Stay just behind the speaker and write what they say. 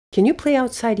Can you play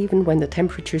outside even when the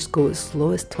temperatures go as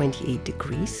low as 28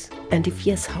 degrees? And if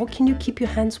yes, how can you keep your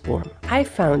hands warm? I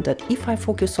found that if I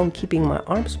focus on keeping my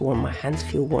arms warm, my hands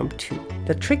feel warm too.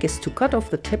 The trick is to cut off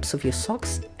the tips of your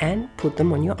socks and put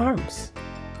them on your arms.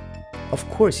 Of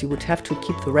course, you would have to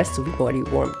keep the rest of your body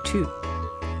warm too.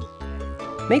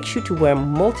 Make sure to wear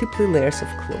multiple layers of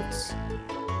clothes.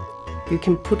 You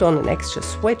can put on an extra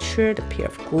sweatshirt, a pair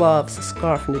of gloves, a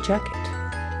scarf and a jacket.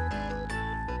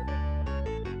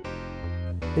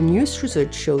 The newest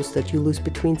research shows that you lose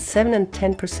between 7 and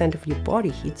 10% of your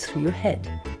body heat through your head.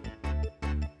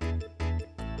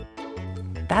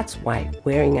 That's why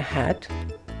wearing a hat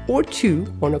or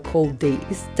two on a cold day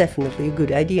is definitely a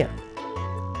good idea.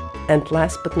 And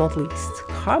last but not least,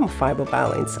 carbon fiber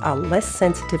violins are less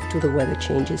sensitive to the weather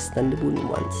changes than the wooden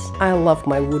ones. I love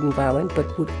my wooden violin,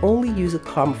 but would only use a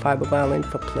carbon fiber violin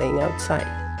for playing outside.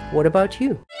 What about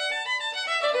you?